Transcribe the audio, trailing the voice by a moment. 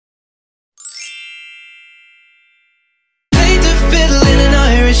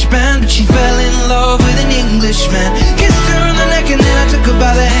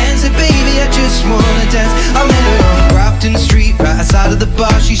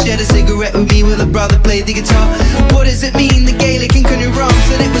She shared a cigarette with me while her brother played the guitar. What does it mean, the Gaelic and country rum?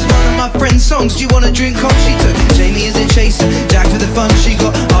 Said it was one of my friend's songs. Do you wanna drink coke? She took Jamie as a chaser, Jack for the fun. She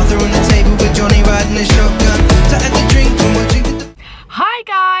got Arthur on the table with Johnny riding a shotgun. To have a drink and we're drinking the... Hi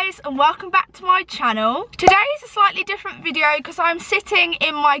guys, and welcome back to my channel. Today is a slightly different video because I'm sitting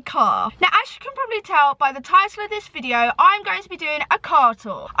in my car. Now, as you can probably tell by the title of this video, I'm going to be doing a car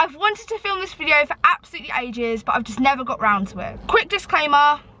tour. I've wanted to film this video for absolutely ages, but I've just never got round to it. Quick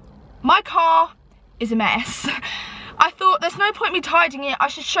disclaimer, my car is a mess. I thought there's no point me tidying it, I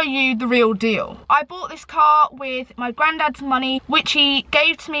should show you the real deal. I bought this car with my granddad's money, which he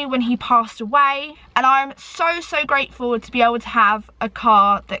gave to me when he passed away, and I'm so grateful to be able to have a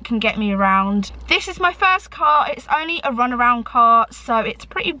car that can get me around. This is my first car, it's only a runaround car, so it's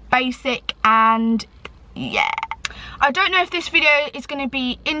pretty basic, and yeah. I don't know if this video is going to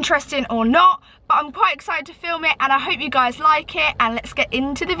be interesting or not, but I'm quite excited to film it and I hope you guys like it, and let's get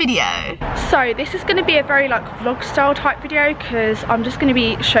into the video. So this is going to be a very like vlog style type video because I'm just going to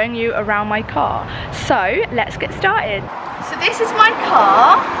be showing you around my car. So let's get started. So this is my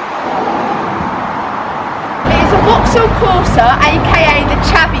car. It's a Vauxhall Corsa, aka the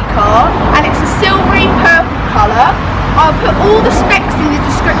Chavvy car, and it's a silvery purple colour. I'll put all the specs in the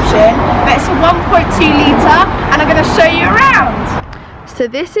description, but it's a 1.2 litre and I'm going to show you around. So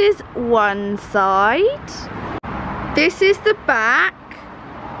this is one side, this is the back,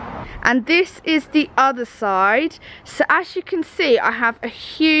 and this is the other side. So as you can see, I have a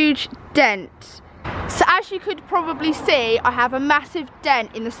huge dent. So as you could probably see, I have a massive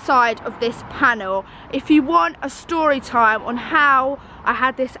dent in the side of this panel. If you want a story time on how I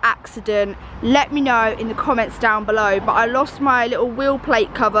had this accident, let me know in the comments down below. But I lost my little wheel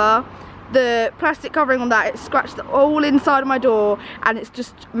plate cover. The plastic covering on that, it scratched all inside of my door, and it's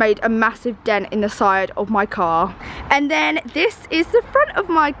just made a massive dent in the side of my car. And then this is the front of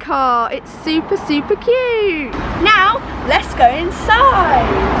my car. It's super cute. Now let's go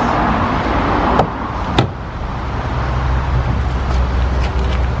inside.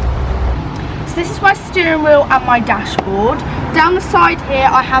 So this is my steering wheel and my dashboard. Down the side here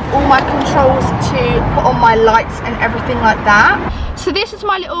I have all my controls to put on my lights and everything like that. So this is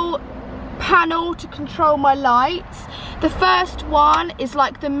my little panel to control my lights. The first one is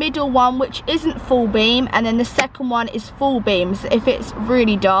like the middle one, which isn't full beam, and then the second one is full beam. So if it's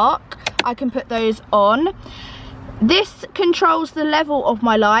really dark, I can put those on. This controls the level of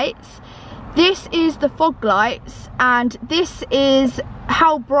my lights. This is the fog lights, and this is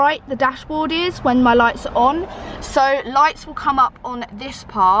how bright the dashboard is when my lights are on. So lights will come up on this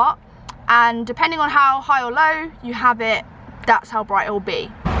part, and depending on how high or low you have it, that's how bright it will be.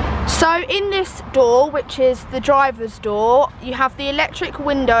 So in this door, which is the driver's door, you have the electric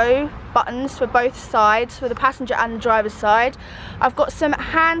window buttons for both sides, for the passenger and the driver's side. I've got some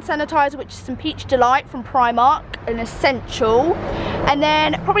hand sanitizer, which is some Peach Delight from Primark, an essential, and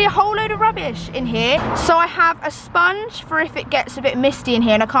then probably a whole load of rubbish in here. So I have a sponge for if it gets a bit misty in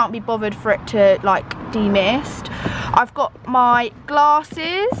here and I can't be bothered for it to like demist. I've got my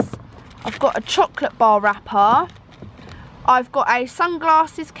glasses, I've got a chocolate bar wrapper, I've got a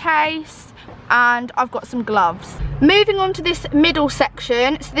sunglasses case, and I've got some gloves. Moving on to this middle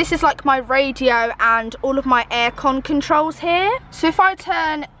section, so this is like my radio and all of my aircon controls here. So if I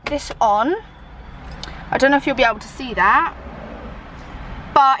turn this on, I don't know if you'll be able to see that,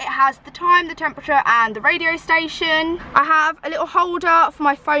 but it has the time, the temperature, and the radio station. I have a little holder for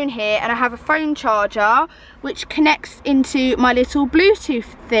my phone here, and I have a phone charger which connects into my little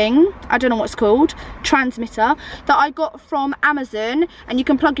Bluetooth thing, I don't know what it's called, transmitter, that I got from Amazon. And you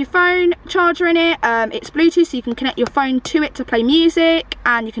can plug your phone charger in it. It's Bluetooth, so you can connect your phone to it to play music,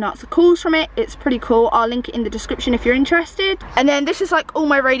 and you can answer calls from it. It's pretty cool. I'll link it in the description if you're interested. And then this is like all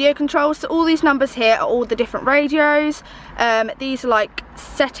my radio controls. So all these numbers here are all the different radios. These are like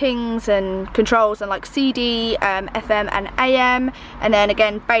settings and controls, and like CD, FM and AM, and then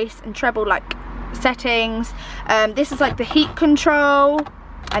again bass and treble like settings. This is like the heat control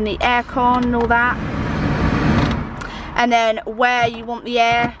and the aircon and all that, and then where you want the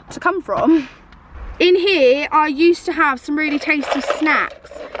air to come from. In here I used to have some really tasty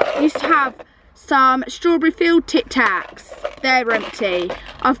snacks. I used to have some strawberry filled Tic Tacs, they're empty.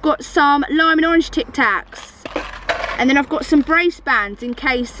 I've got some lime and orange Tic Tacs. And then I've got some brace bands in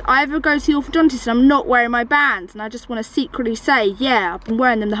case I ever go to the orthodontist and I'm not wearing my bands and I just want to secretly say, yeah, I've been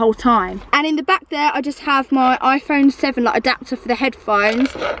wearing them the whole time. And in the back there, I just have my iPhone 7 like adapter for the headphones,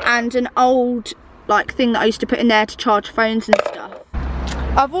 and an old like thing that I used to put in there to charge phones and stuff.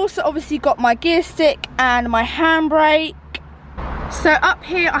 I've also obviously got my gear stick and my handbrake. So up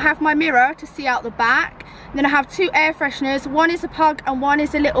here I have my mirror to see out the back. Then I have 2 air fresheners. One is a pug and one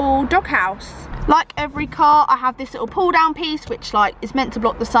is a little doghouse. Like every car, I have this little pull down piece which like is meant to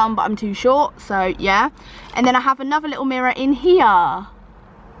block the sun, but I'm too short, so yeah. And then I have another little mirror in here.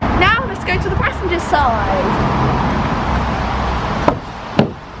 Now let's go to the passenger side.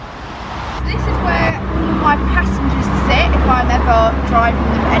 This is where all of my passengers sit if I'm ever driving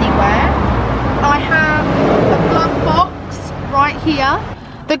them anywhere. I have a glove box right here.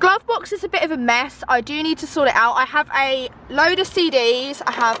 The glove box is a bit of a mess. I do need to sort it out. I have a load of CDs.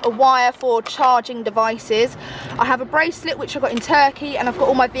 I have a wire for charging devices. I have a bracelet which I got in Turkey, and I've got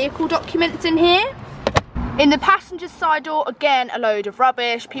all my vehicle documents in here. In the passenger side door, again, a load of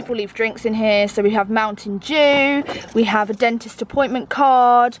rubbish. People leave drinks in here. So we have Mountain Dew. We have a dentist appointment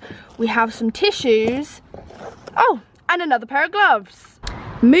card. We have some tissues. Oh, and another pair of gloves.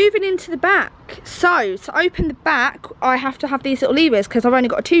 Moving into the back. So to open the back, I have to have these little levers because I've only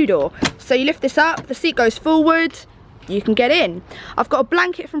got a 2-door. So you lift this up, the seat goes forward, you can get in. I've got a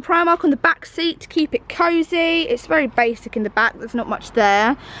blanket from Primark on the back seat to keep it cozy. It's very basic in the back, there's not much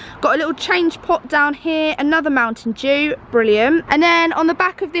there. Got a little change pot down here, another Mountain Dew, brilliant. And then on the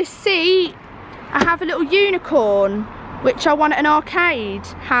back of this seat, I have a little unicorn, which I won at an arcade.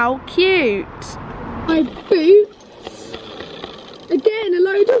 How cute. My boots. Again, a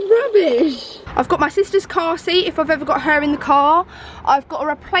load of rubbish. I've got my sister's car seat if I've ever got her in the car. I've got a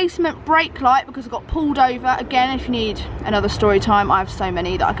replacement brake light because I got pulled over. Again, if you need another story time, I have so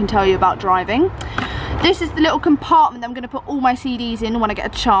many that I can tell you about driving. This is the little compartment that I'm going to put all my CDs in when I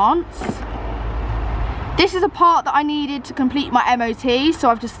get a chance. This is a part that I needed to complete my MOT, so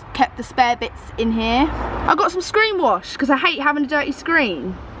I've just kept the spare bits in here. I've got some screen wash because I hate having a dirty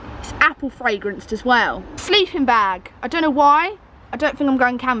screen. It's apple fragranced as well. Sleeping bag. I don't know why. I don't think I'm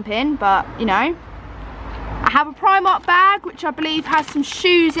going camping, but you know. I have a Primark bag, which I believe has some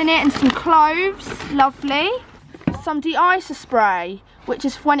shoes in it and some clothes. Lovely. Some de-icer spray, which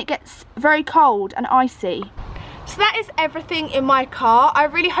is for when it gets very cold and icy. So that is everything in my car. I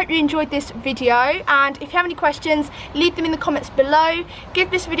really hope you enjoyed this video, and if you have any questions, leave them in the comments below. Give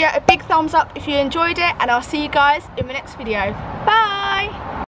this video a big thumbs up if you enjoyed it, and I'll see you guys in the next video. Bye!